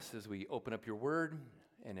us as we open up your word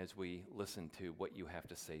and as we listen to what you have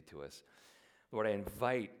to say to us. Lord, I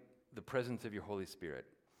invite the presence of your Holy Spirit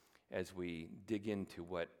as we dig into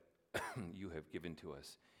what you have given to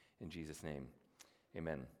us. In Jesus' name,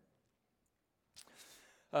 amen.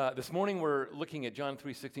 This morning we're looking at John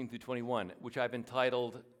 3:16 through 21, which I've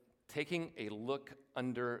entitled, Taking a Look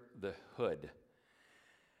Under the Hood.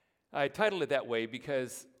 I titled it that way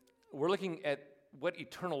because we're looking at what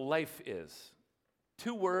eternal life is.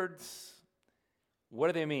 2 words, what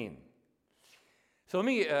do they mean? So let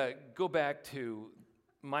me go back to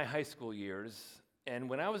my high school years. And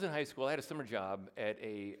when I was in high school, I had a summer job at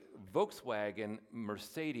a Volkswagen,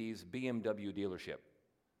 Mercedes, BMW dealership.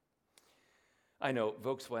 I know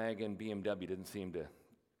Volkswagen, BMW didn't seem to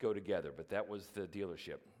go together, but that was the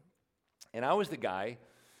dealership. And I was the guy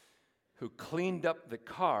who cleaned up the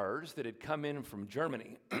cars that had come in from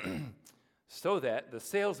Germany so that the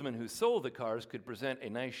salesman who sold the cars could present a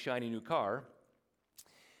nice, shiny new car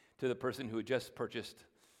to the person who had just purchased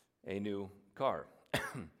a new car.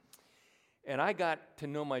 And I got to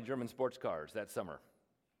know my German sports cars that summer,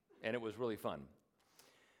 and it was really fun.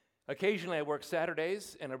 Occasionally I worked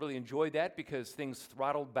Saturdays, and I really enjoyed that because things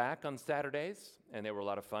throttled back on Saturdays, and they were a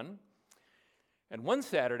lot of fun. And one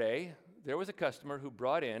Saturday, there was a customer who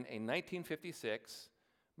brought in a 1956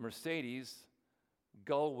 Mercedes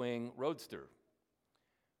Gullwing Roadster,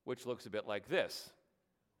 which looks a bit like this.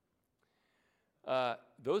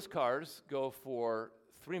 Those cars go for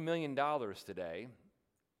 $3 million today.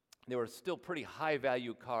 They were still pretty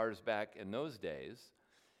high-value cars back in those days.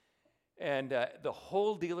 And the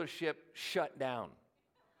whole dealership shut down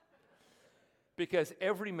because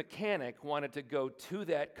every mechanic wanted to go to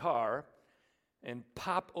that car and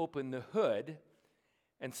pop open the hood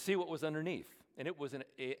and see what was underneath. And it was an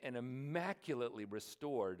immaculately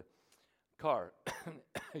restored car.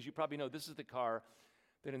 As you probably know, this is the car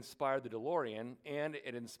that inspired the DeLorean, and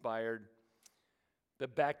it inspired the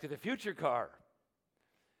Back to the Future car.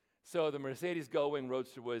 So the Mercedes Gullwing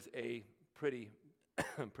Roadster was a pretty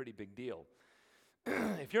big deal.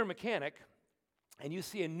 If you're a mechanic and you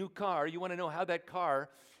see a new car, you want to know how that car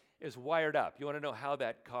is wired up. You want to know how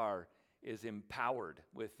that car is empowered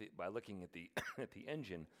by looking at the at the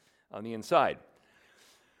engine on the inside.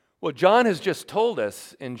 Well, John has just told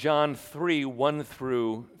us in John 3:1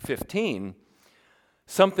 through 15,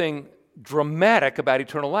 something dramatic about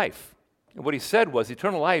eternal life. And what he said was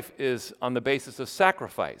eternal life is on the basis of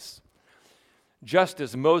sacrifice. Just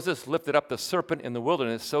as Moses lifted up the serpent in the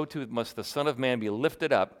wilderness, so too must the Son of Man be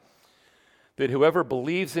lifted up, that whoever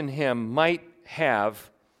believes in him might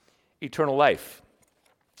have eternal life.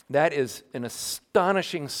 That is an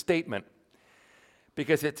astonishing statement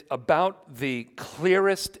because it's about the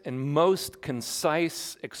clearest and most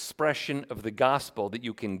concise expression of the gospel that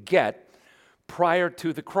you can get prior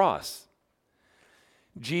to the cross.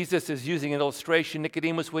 Jesus is using an illustration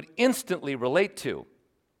Nicodemus would instantly relate to.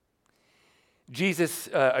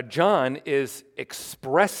 John is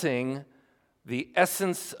expressing the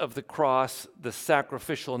essence of the cross, the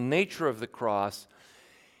sacrificial nature of the cross,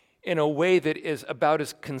 in a way that is about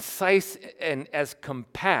as concise and as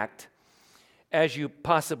compact as you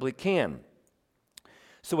possibly can.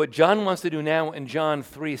 So what John wants to do now in John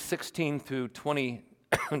 3:16 through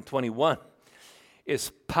 21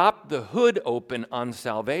 is pop the hood open on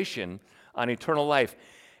salvation, on eternal life,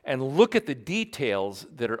 and look at the details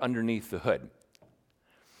that are underneath the hood.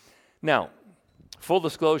 Now, full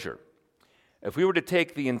disclosure, if we were to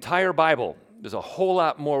take the entire Bible, there's a whole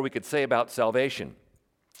lot more we could say about salvation.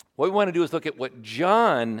 What we want to do is look at what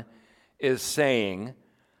John is saying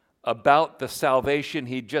about the salvation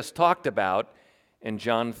he just talked about in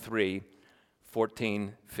John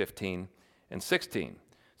 3:14, 15, and 16.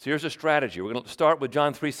 So here's a strategy. We're going to start with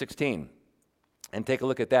John 3:16 and take a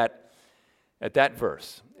look at that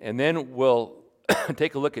verse. And then we'll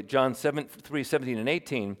take a look at John 3:17 and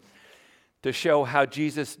 18 to show how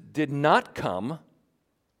Jesus did not come.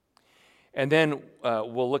 And then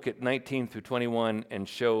we'll look at 19 through 21 and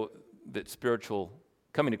show that spiritual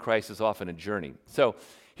coming to Christ is often a journey. So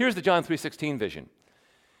here's the John 3:16 vision.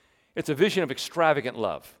 It's a vision of extravagant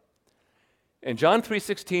love. And John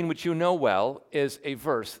 3:16, which you know well, is a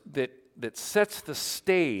verse that sets the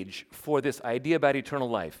stage for this idea about eternal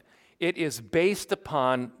life. It is based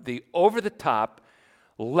upon the over-the-top,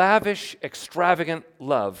 lavish, extravagant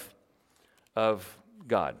love of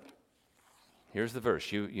God. Here's the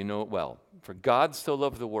verse. You know it well. For God so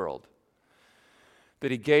loved the world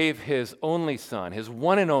that he gave his only Son, his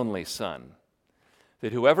one and only Son,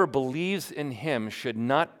 that whoever believes in him should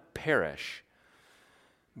not perish,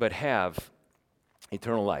 but have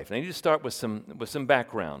eternal life. And I need to start with some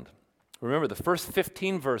background. Remember, the first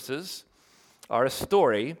 15 verses are a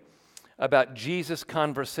story about Jesus'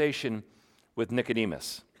 conversation with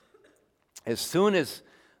Nicodemus. As soon as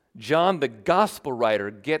John, the gospel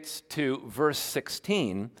writer, gets to verse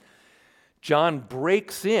 16, John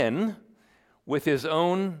breaks in with his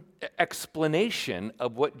own explanation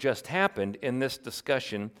of what just happened in this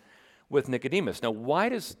discussion with Nicodemus. Now, why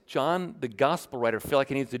does John, the gospel writer, feel like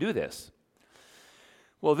he needs to do this?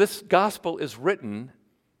 Well, this gospel is written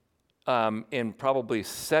in probably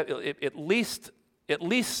at least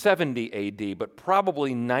 70 AD, but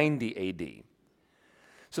probably 90 AD.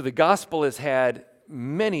 So the gospel has had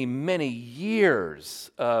many, many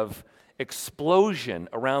years of explosion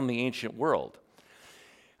around the ancient world.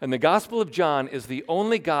 And the Gospel of John is the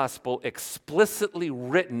only gospel explicitly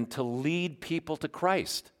written to lead people to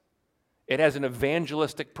Christ. It has an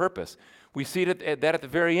evangelistic purpose. We see that at the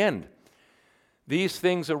very end. These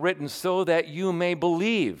things are written so that you may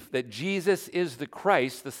believe that Jesus is the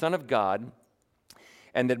Christ, the Son of God,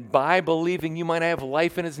 and that by believing you might have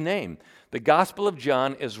life in his name. The Gospel of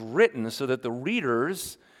John is written so that the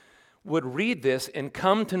readers would read this and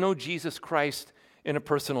come to know Jesus Christ in a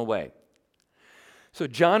personal way. So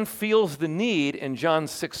John feels the need in John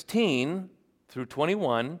 16 through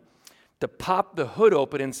 21 to pop the hood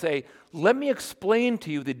open and say, let me explain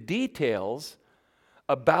to you the details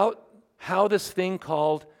about how this thing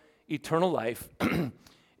called eternal life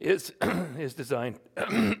is designed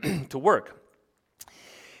to work.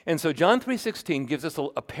 And so John 3:16 gives us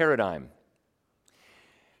a paradigm.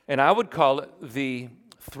 And I would call it the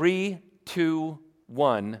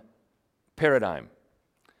 3-2-1 paradigm.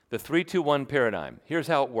 The 3-2-1 paradigm. Here's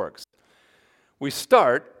how it works. We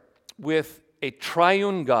start with a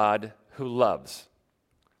triune God who loves.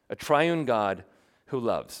 A triune God who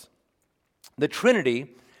loves. The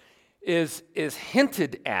Trinity is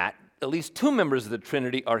hinted at least two members of the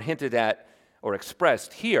Trinity are hinted at or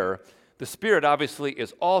expressed here. The Spirit obviously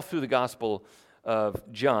is all through the Gospel of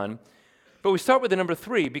John. But we start with the number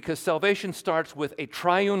 3 because salvation starts with a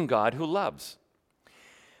triune God who loves.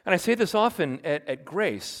 And I say this often at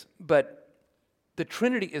Grace, but the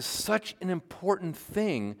Trinity is such an important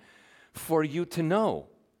thing for you to know.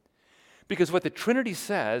 Because what the Trinity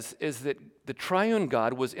says is that the triune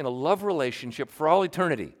God was in a love relationship for all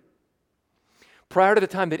eternity. Prior to the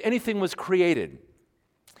time that anything was created,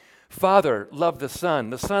 Father loved the Son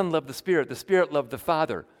loved the Spirit loved the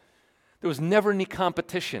Father. There was never any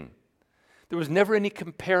competition. There was never any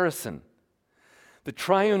comparison. The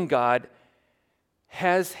triune God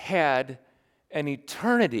has had an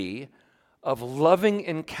eternity of loving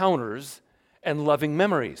encounters and loving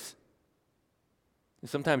memories. And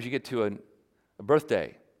sometimes you get to a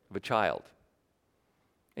birthday of a child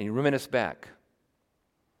and you reminisce back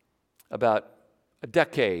about a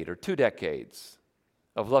decade or 2 decades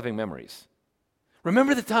of loving memories.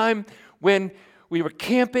 Remember the time when we were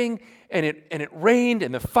camping and it rained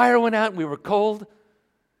and the fire went out and we were cold?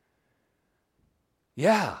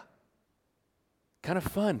 Yeah. Kind of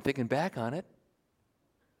fun thinking back on it.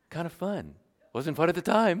 Kind of fun. Wasn't fun at the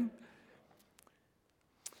time.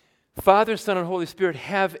 Father, Son, and Holy Spirit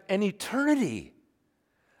have an eternity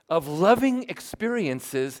of loving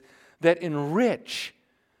experiences that enrich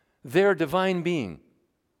their divine being.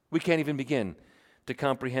 We can't even begin to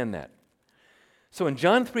comprehend that. So in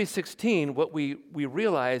John 3:16, what we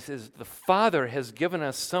realize is the Father has given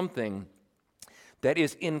us something that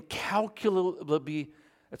is incalculably,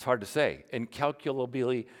 it's hard to say,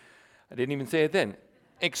 incalculably, I didn't even say it then,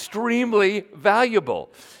 extremely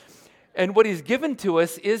valuable. And what he's given to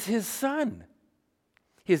us is his Son.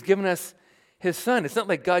 He's given us his Son. It's not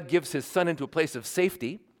like God gives his Son into a place of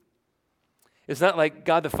safety. It's not like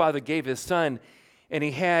God the Father gave his Son and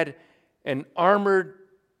he had an armored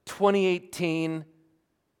 2018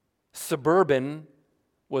 Suburban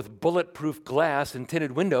with bulletproof glass and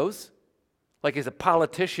tinted windows, like he's a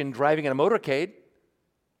politician driving in a motorcade.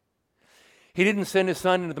 He didn't send his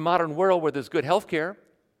Son into the modern world where there's good health care.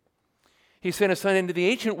 He sent his Son into the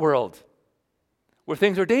ancient world where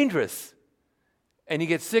things are dangerous and you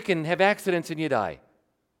get sick and have accidents and you die.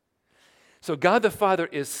 So God the Father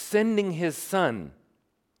is sending his Son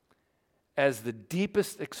as the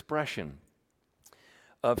deepest expression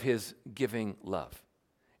of his giving love.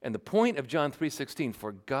 And the point of John 3:16,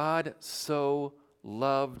 for God so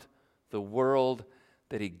loved the world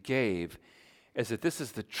that he gave, is that this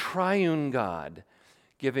is the triune God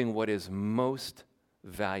giving what is most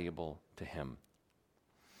valuable to him.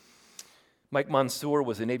 Mike Monsoor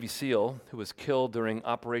was a Navy SEAL who was killed during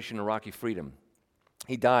Operation Iraqi Freedom.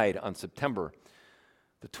 He died on September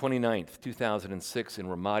the 29th, 2006 in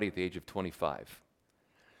Ramadi at the age of 25.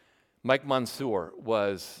 Mike Monsoor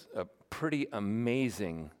was a pretty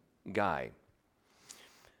amazing guy.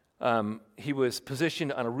 He was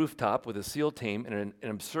positioned on a rooftop with a SEAL team, and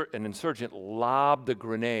an insurgent lobbed a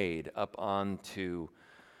grenade up onto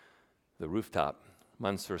the rooftop.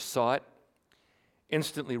 Mansour saw it,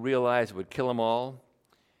 instantly realized it would kill them all.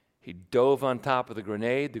 He dove on top of the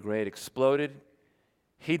grenade exploded.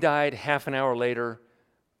 He died. Half an hour later,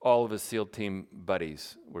 all of his SEAL team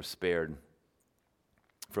buddies were spared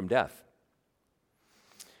from death.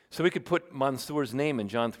 So we could put Mansour's name in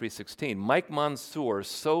John 3:16. Mike Mansour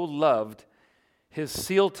so loved his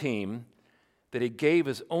SEAL team that he gave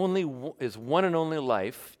his one and only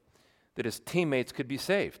life that his teammates could be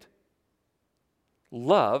saved.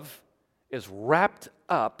 Love is wrapped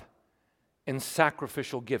up in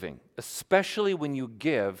sacrificial giving, especially when you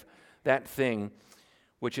give that thing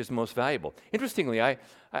which is most valuable. Interestingly, I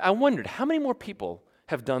wondered how many more people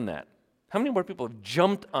have done that? How many more people have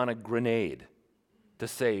jumped on a grenade to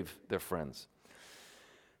save their friends?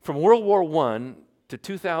 From World War I to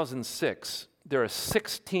 2006, there are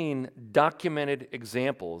 16 documented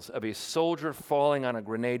examples of a soldier falling on a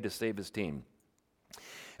grenade to save his team.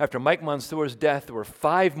 After Mike Mansour's death, there were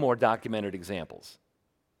 5 more documented examples.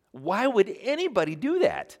 Why would anybody do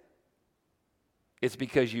that? It's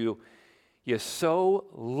because you so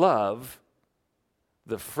love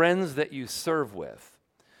the friends that you serve with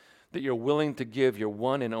that you're willing to give your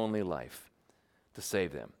one and only life to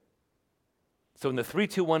save them. So in the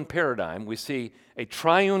 3-2-1 paradigm, we see a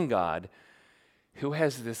triune God who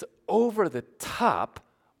has this over-the-top,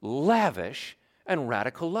 lavish, and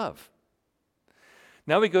radical love.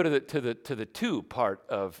 Now we go to the 2 part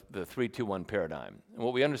of the 3-2-1 paradigm. And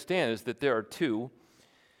what we understand is that there are 2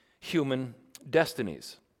 human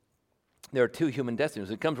destinies. There are 2 human destinies.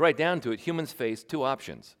 It comes right down to it. Humans face 2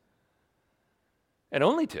 options. And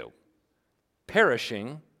only 2.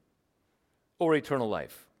 Perishing or eternal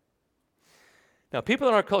life. Now, people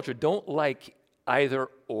in our culture don't like either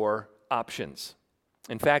or options.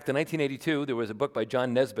 In fact, in 1982, there was a book by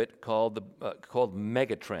John Nesbitt called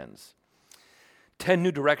Megatrends. 10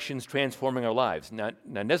 New Directions Transforming Our Lives. Now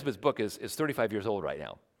Nesbitt's book is 35 years old right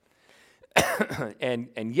now.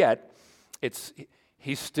 and yet,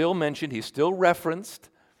 he's still mentioned, he's still referenced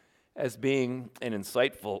as being an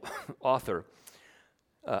insightful author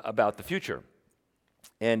about the future.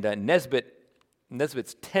 And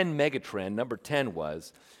Nesbitt's 10 megatrend, number 10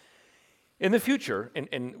 was, in the future,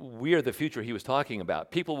 and we are the future he was talking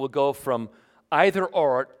about, people will go from either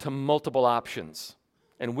or to multiple options.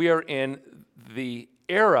 And we are in the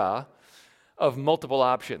era of multiple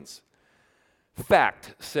options.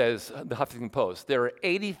 Fact, says the Huffington Post, there are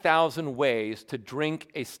 80,000 ways to drink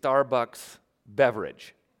a Starbucks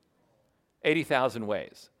beverage. 80,000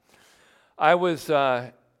 ways. I was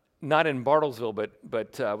not in Bartlesville,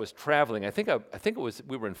 but I was traveling. I think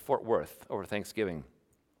we were in Fort Worth over Thanksgiving.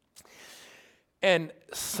 And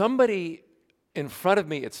somebody in front of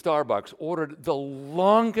me at Starbucks ordered the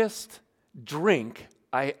longest drink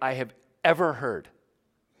I have ever heard.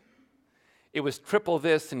 It was triple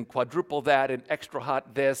this and quadruple that and extra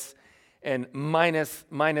hot this and minus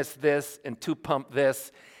this and 2 pump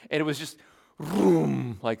this. And it was just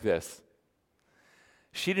room like this.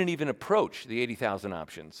 She didn't even approach the 80,000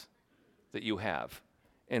 options that you have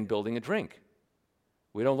in building a drink.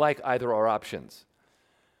 We don't like either or options.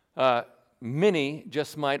 Mini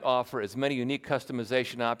just might offer as many unique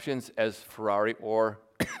customization options as Ferrari or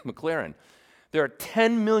McLaren. There are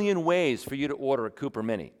 10 million ways for you to order a Cooper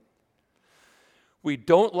Mini. We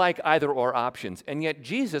don't like either or options, and yet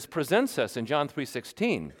Jesus presents us in John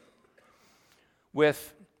 3:16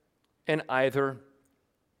 with an either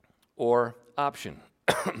or option.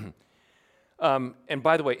 And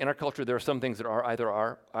by the way, in our culture, there are some things that are either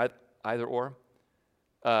or.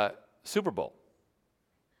 Super Bowl.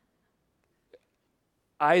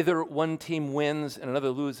 Either one team wins and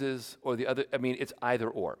another loses, or the other. I mean, it's either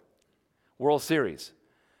or. World Series.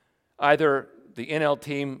 Either the NL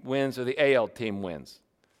team wins or the AL team wins.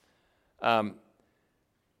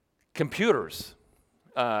 Computers.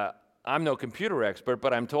 I'm no computer expert,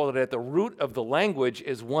 but I'm told that at the root of the language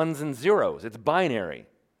is ones and zeros. It's binary.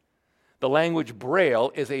 The language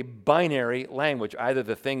Braille is a binary language. Either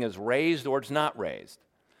the thing is raised or it's not raised.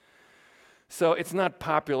 So it's not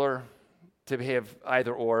popular to have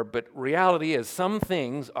either or, but reality is some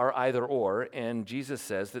things are either or, and Jesus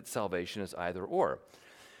says that salvation is either or.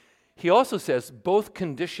 He also says both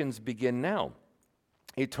conditions begin now.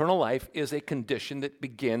 Eternal life is a condition that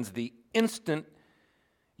begins the instant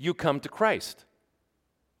you come to Christ.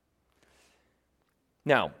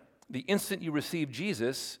 Now, the instant you receive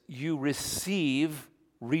Jesus, you receive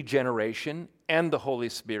regeneration and the Holy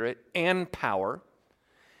Spirit and power.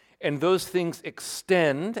 and those things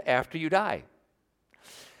extend after you die.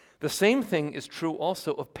 The same thing is true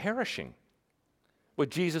also of perishing. What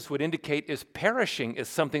Jesus would indicate is perishing is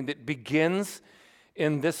something that begins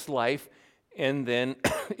in this life and then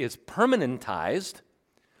is permanentized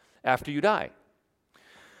after you die.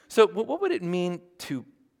 So what would it mean to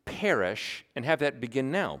perish and have that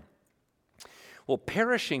begin now? Well,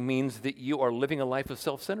 perishing means that you are living a life of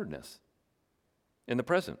self-centeredness in the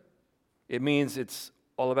present. It means it's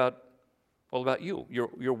all about you. Your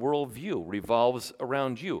worldview revolves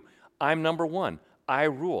around you. I'm number one. I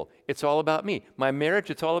rule. It's all about me. My marriage,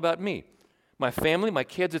 it's all about me. My family, my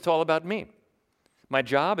kids, it's all about me. My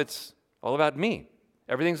job, it's all about me.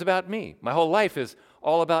 Everything's about me. My whole life is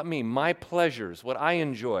all about me. My pleasures, what I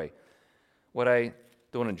enjoy, what I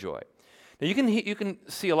don't enjoy. Now you can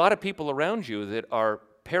see a lot of people around you that are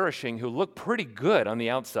perishing who look pretty good on the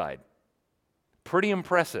outside. Pretty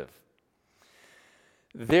impressive.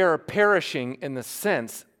 They're perishing in the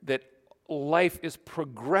sense that life is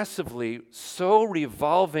progressively so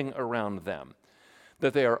revolving around them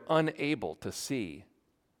that they are unable to see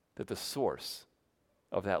that the source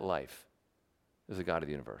of that life is the God of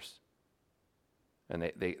the universe.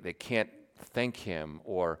 And they can't thank Him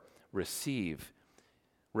or receive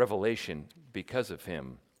revelation because of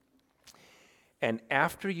Him. And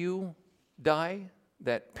after you die,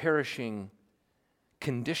 that perishing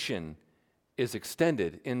condition is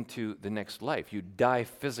extended into the next life. You die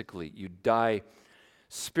physically, you die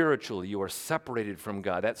spiritually, you are separated from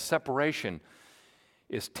God. That separation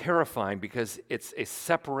is terrifying because it's a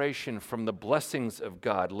separation from the blessings of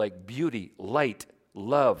God, like beauty, light,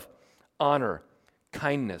 love, honor,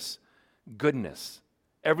 kindness, goodness,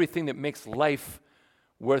 everything that makes life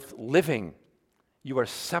worth living. You are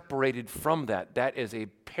separated from that. That is a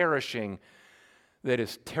perishing that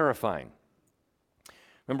is terrifying.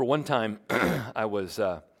 Remember one time I was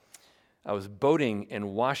boating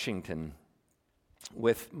in Washington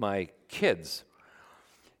with my kids,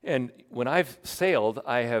 and when I've sailed,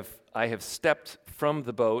 I have stepped from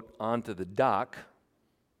the boat onto the dock.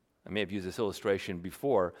 I may have used this illustration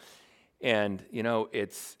before, and you know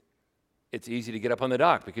it's easy to get up on the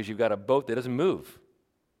dock because you've got a boat that doesn't move.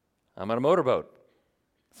 I'm on a motorboat,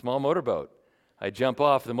 small motorboat. I jump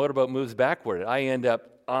off, the motorboat moves backward. I end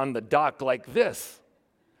up on the dock like this.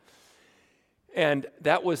 And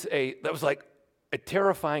that was like a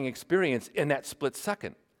terrifying experience in that split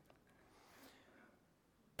second.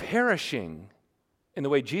 Perishing, in the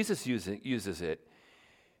way Jesus uses it,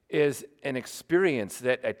 is an experience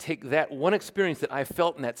that I take that one experience that I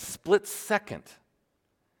felt in that split second,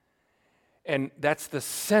 and that's the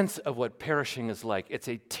sense of what perishing is like. It's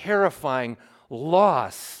a terrifying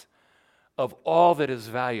loss of all that is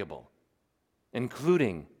valuable,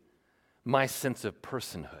 including my sense of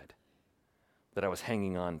personhood that I was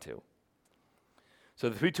hanging on to. So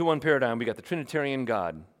the 3-2-1 paradigm, we got the Trinitarian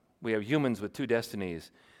God. We have humans with two destinies.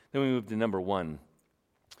 Then we move to number one.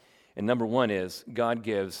 And number one is God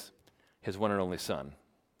gives His one and only Son.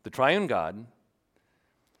 The triune God,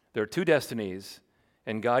 there are two destinies,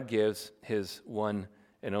 and God gives His one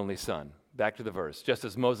and only Son. Back to the verse. Just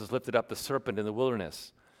as Moses lifted up the serpent in the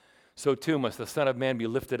wilderness, so too must the Son of Man be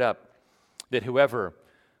lifted up, that whoever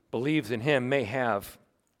believes in Him may have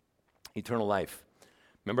eternal life.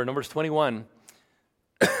 Remember Numbers 21,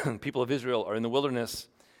 people of Israel are in the wilderness.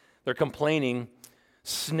 They're complaining.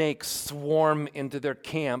 Snakes swarm into their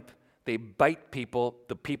camp. They bite people.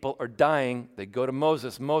 The people are dying. They go to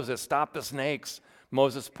Moses. Moses, stop the snakes.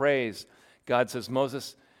 Moses prays. God says,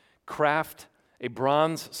 Moses, craft a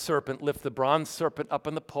bronze serpent. Lift the bronze serpent up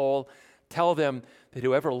on the pole. Tell them that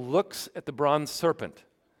whoever looks at the bronze serpent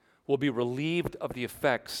will be relieved of the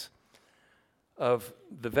effects of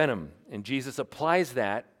the venom. And Jesus applies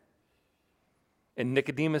that in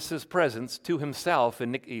Nicodemus' presence to himself.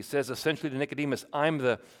 And he says essentially to Nicodemus, I'm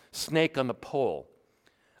the snake on the pole.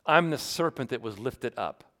 I'm the serpent that was lifted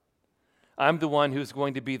up. I'm the one who's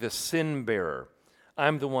going to be the sin bearer.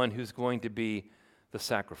 I'm the one who's going to be the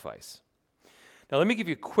sacrifice. Now let me give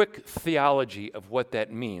you a quick theology of what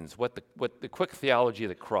that means, what the quick theology of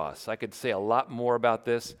the cross. I could say a lot more about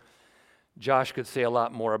this. Josh could say a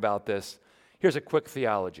lot more about this. Here's a quick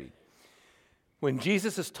theology. When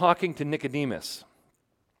Jesus is talking to Nicodemus,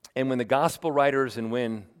 and when the gospel writers and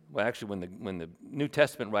when the New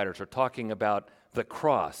Testament writers are talking about the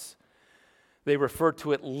cross, they refer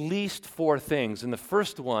to at least four things. And the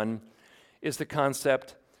first one is the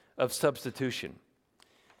concept of substitution.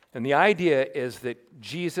 And the idea is that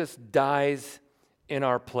Jesus dies in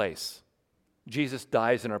our place. Jesus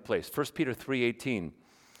dies in our place. 1 Peter 3:18.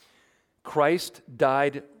 Christ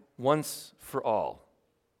died once for all.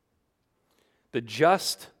 The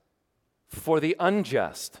just for the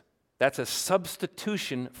unjust. That's a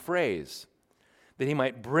substitution phrase, that he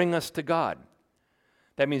might bring us to God.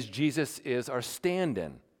 That means Jesus is our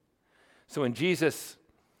stand-in. So when Jesus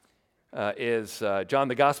John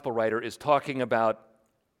the Gospel writer is talking about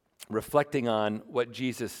reflecting on what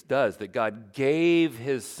Jesus does, that God gave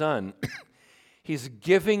his son, he's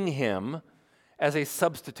giving him as a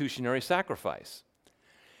substitutionary sacrifice.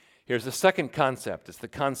 Here's the second concept. It's the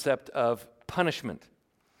concept of punishment.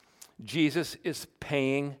 Jesus is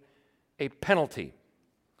paying a penalty.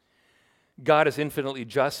 God is infinitely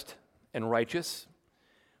just and righteous.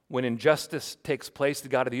 When injustice takes place, the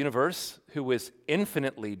God of the universe, who is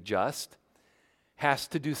infinitely just, has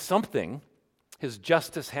to do something. His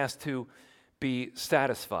justice has to be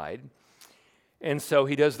satisfied. And so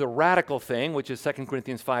he does the radical thing, which is 2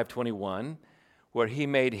 Corinthians 5:21, where he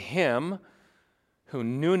made him who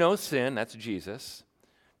knew no sin, that's Jesus,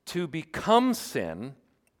 to become sin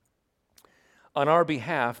on our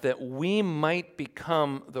behalf, that we might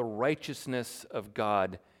become the righteousness of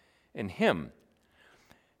God in him.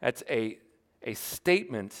 That's a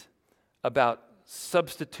statement about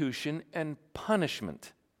substitution and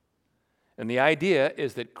punishment. And the idea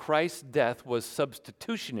is that Christ's death was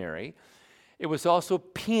substitutionary. It was also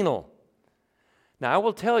penal. Now, I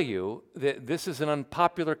will tell you that this is an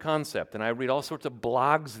unpopular concept, and I read all sorts of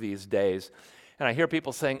blogs these days, and I hear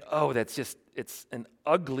people saying, oh, it's an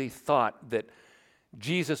ugly thought that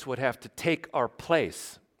Jesus would have to take our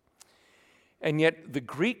place. And yet, the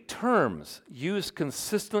Greek terms used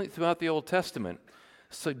consistently throughout the Old Testament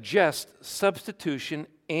suggest substitution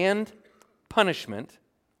and punishment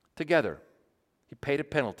together. He paid a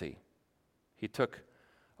penalty. He took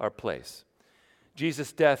our place.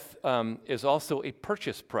 Jesus' death is also a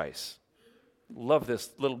purchase price. Love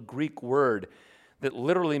this little Greek word that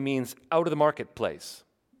literally means out of the marketplace.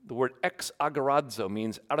 The word ex agorazo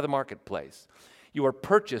means out of the marketplace. You are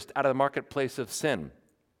purchased out of the marketplace of sin.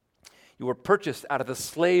 You were purchased out of the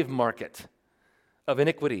slave market of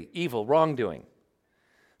iniquity, evil, wrongdoing.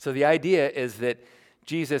 So the idea is that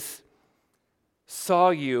Jesus saw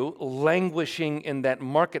you languishing in that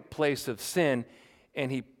marketplace of sin,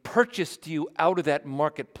 and he purchased you out of that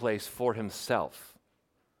marketplace for himself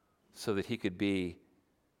so that you could be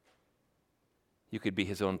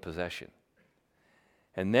his own possession.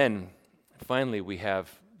 And then, finally, we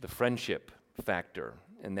have the friendship factor,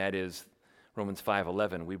 and that is Romans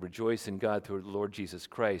 5:11, we rejoice in God through the Lord Jesus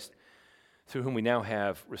Christ, through whom we now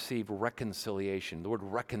have received reconciliation. The word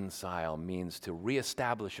reconcile means to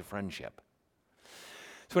reestablish a friendship.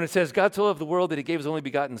 So when it says, God so loved the world that he gave his only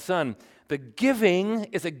begotten Son, the giving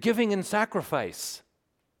is a giving in sacrifice.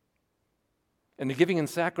 And the giving in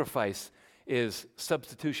sacrifice is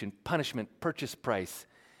substitution, punishment, purchase price,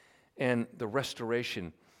 and the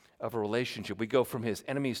restoration of a relationship. We go from his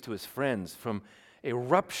enemies to his friends, from a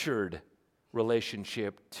ruptured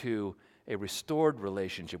relationship to a restored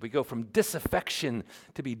relationship. We go from disaffection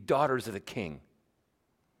to be daughters of the King.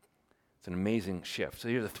 It's an amazing shift. So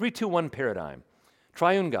here's the 3-2-1 paradigm.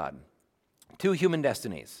 Triune God, two human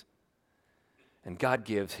destinies, and God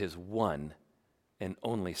gives his one and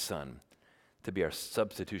only Son to be our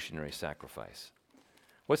substitutionary sacrifice.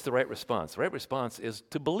 What's the right response? The right response is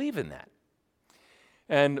to believe in that.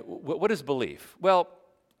 And what is belief? Well,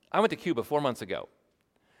 I went to Cuba 4 months ago.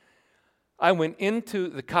 I went into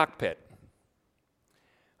the cockpit.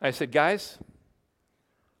 I said, guys,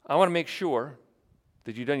 I want to make sure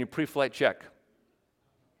that you've done your pre-flight check.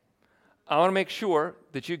 I want to make sure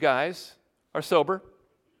that you guys are sober.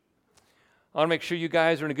 I want to make sure you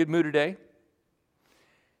guys are in a good mood today.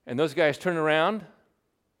 And those guys turned around,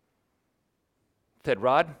 said,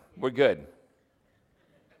 Rod, we're good.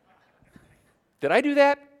 Did I do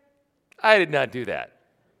that? I did not do that.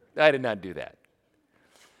 I did not do that.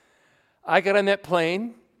 I got on that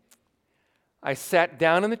plane. I sat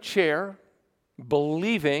down in the chair,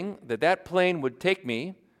 believing that that plane would take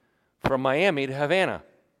me from Miami to Havana.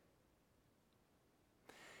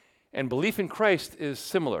 And belief in Christ is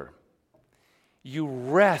similar. You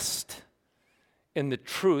rest in the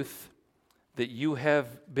truth that you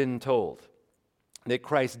have been told, that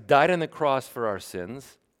Christ died on the cross for our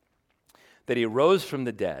sins, that he rose from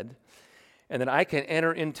the dead, and that I can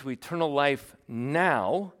enter into eternal life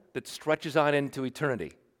now that stretches on into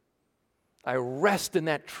eternity. I rest in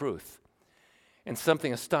that truth, and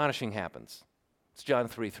something astonishing happens. It's John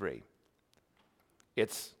 3:3.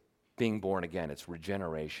 It's being born again. It's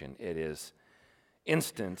regeneration. It is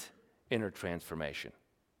instant inner transformation.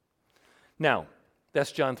 Now,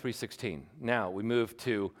 that's John 3:16. Now we move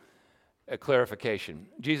to a clarification.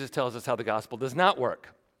 Jesus tells us how the gospel does not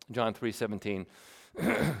work. John 3:17.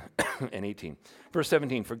 and 18. Verse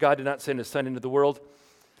 17, for God did not send his Son into the world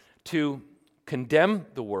to condemn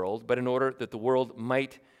the world, but in order that the world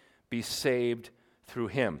might be saved through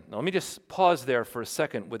him. Now let me just pause there for a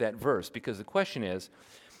second with that verse, because the question is,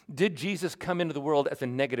 did Jesus come into the world as a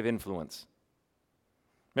negative influence?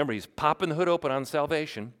 Remember, he's popping the hood open on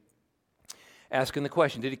salvation, asking the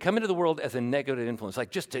question, did he come into the world as a negative influence, like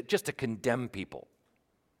just to condemn people?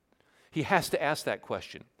 He has to ask that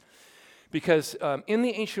question. Because in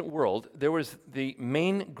the ancient world, there was the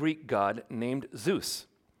main Greek god named Zeus.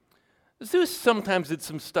 Zeus sometimes did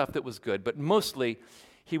some stuff that was good, but mostly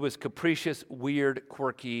he was capricious, weird,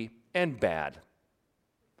 quirky, and bad.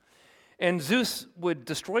 And Zeus would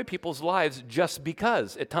destroy people's lives just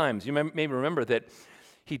because, at times. You may remember that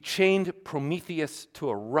he chained Prometheus to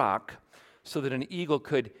a rock so that an eagle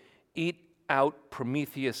could eat out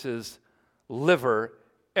Prometheus's liver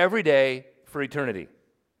every day for eternity.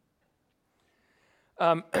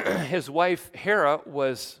 His wife Hera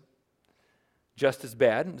was just as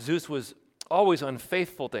bad. Zeus was always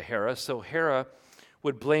unfaithful to Hera, so Hera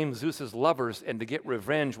would blame Zeus's lovers, and to get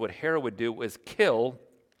revenge, what Hera would do was kill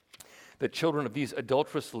the children of these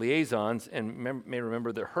adulterous liaisons, and may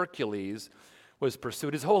remember that Hercules was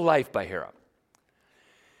pursued his whole life by Hera.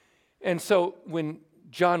 And so when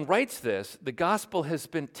John writes this, the gospel has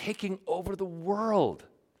been taking over the world.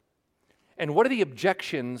 And what are the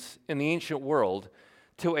objections in the ancient world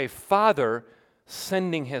to a father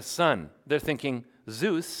sending his son? They're thinking,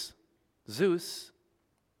 Zeus.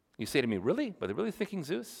 You say to me, really? Were they really thinking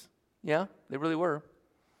Zeus? Yeah, they really were.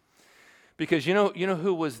 Because you know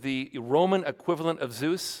who was the Roman equivalent of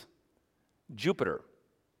Zeus? Jupiter.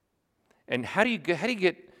 And how do you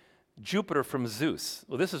get Jupiter from Zeus?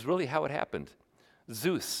 Well, this is really how it happened.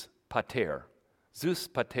 Zeus pater. Zeus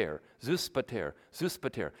pater. Zeus pater. Zeus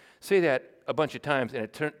pater. Say that a bunch of times and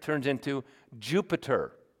it turns into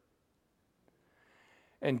Jupiter.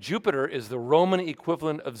 And Jupiter is the Roman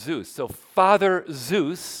equivalent of Zeus. So Father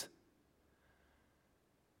Zeus,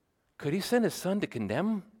 could he send his son to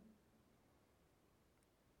condemn?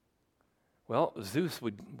 Well, Zeus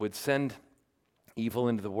would send evil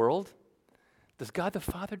into the world. Does God the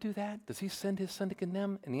Father do that? Does he send his son to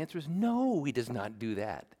condemn? And the answer is no, he does not do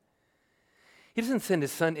that. He doesn't send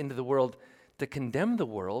his son into the world to condemn the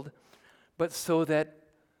world, but so that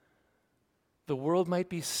the world might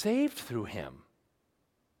be saved through him.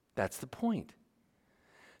 That's the point.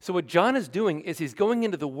 So what John is doing is he's going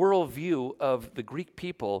into the worldview of the Greek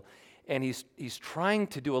people, and he's trying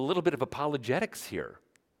to do a little bit of apologetics here,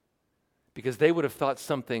 because they would have thought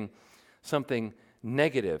something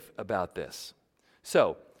negative about this.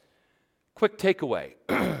 So, quick takeaway.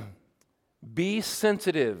 Be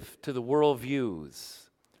sensitive to the worldviews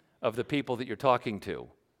of the people that you're talking to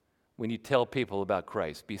when you tell people about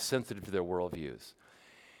Christ. Be sensitive to their worldviews.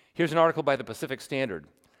 Here's an article by the Pacific Standard.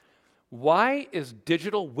 Why is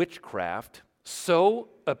digital witchcraft so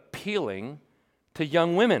appealing to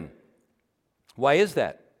young women? Why is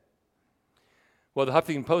that? Well, the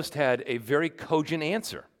Huffington Post had a very cogent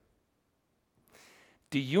answer.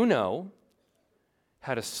 Do you know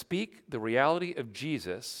how to speak the reality of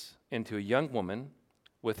Jesus into a young woman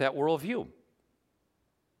with that worldview?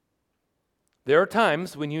 There are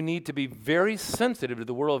times when you need to be very sensitive to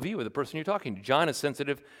the worldview of the person you're talking to. John is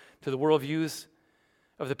sensitive to the worldviews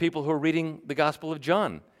of the people who are reading the Gospel of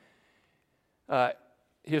John.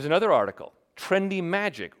 Here's another article. Trendy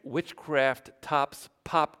magic. Witchcraft tops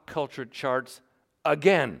pop culture charts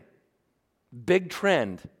again. Big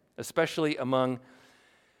trend, especially among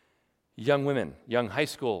young women, young high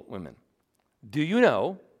school women. Do you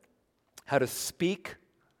know how to speak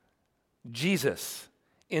Jesus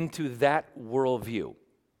into that worldview?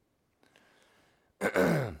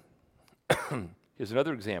 Here's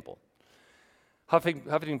another example.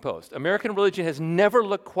 Huffington Post. American religion has never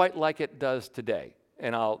looked quite like it does today.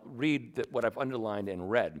 And I'll read what I've underlined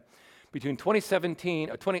and read. Between 2007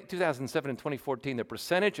 and 2014, the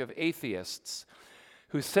percentage of atheists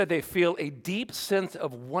who said they feel a deep sense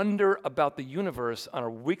of wonder about the universe on a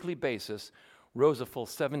weekly basis rose a full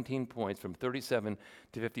 17 points from 37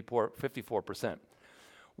 to 54%.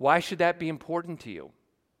 Why should that be important to you?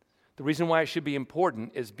 The reason why it should be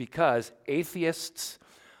important is because atheists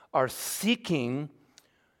are seeking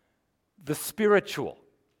the spiritual.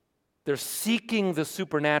 They're seeking the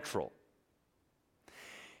supernatural.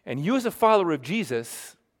 And you as a follower of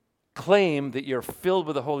Jesus claim that you're filled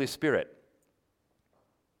with the Holy Spirit.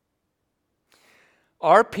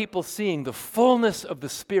 Are people seeing the fullness of the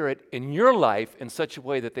Spirit in your life in such a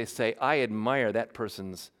way that they say, I admire that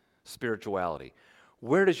person's spirituality?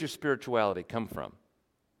 Where does your spirituality come from?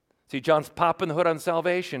 See, John's popping the hood on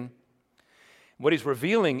salvation. What he's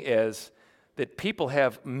revealing is that people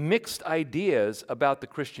have mixed ideas about the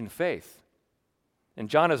Christian faith. And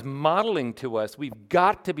John is modeling to us we've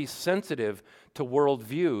got to be sensitive to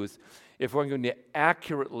worldviews if we're going to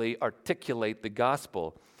accurately articulate the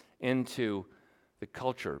gospel into the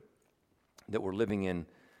culture that we're living in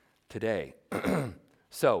today.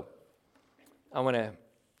 So, I want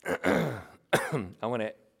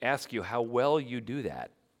to ask you how well you do that.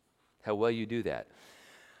 How well you do that.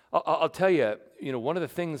 I'll tell you, one of the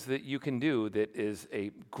things that you can do that is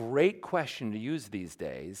a great question to use these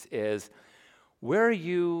days is, where are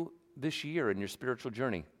you this year in your spiritual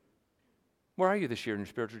journey? Where are you this year in your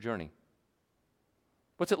spiritual journey?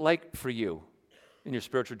 What's it like for you in your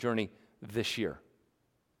spiritual journey this year?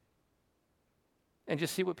 And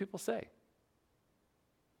just see what people say.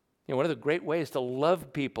 One of the great ways to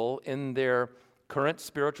love people in their current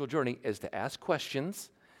spiritual journey is to ask questions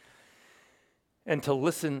and to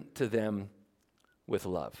listen to them with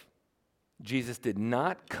love. Jesus did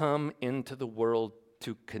not come into the world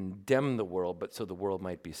to condemn the world, but so the world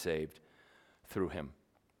might be saved through him.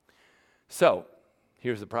 So,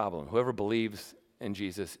 here's the problem. Whoever believes in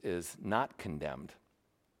Jesus is not condemned.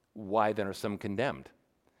 Why then are some condemned?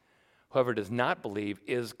 Whoever does not believe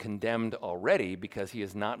is condemned already because he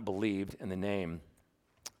has not believed in the name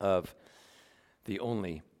of the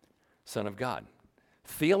only Son of God.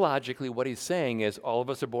 Theologically, what he's saying is all of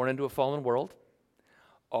us are born into a fallen world.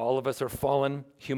 All of us are fallen human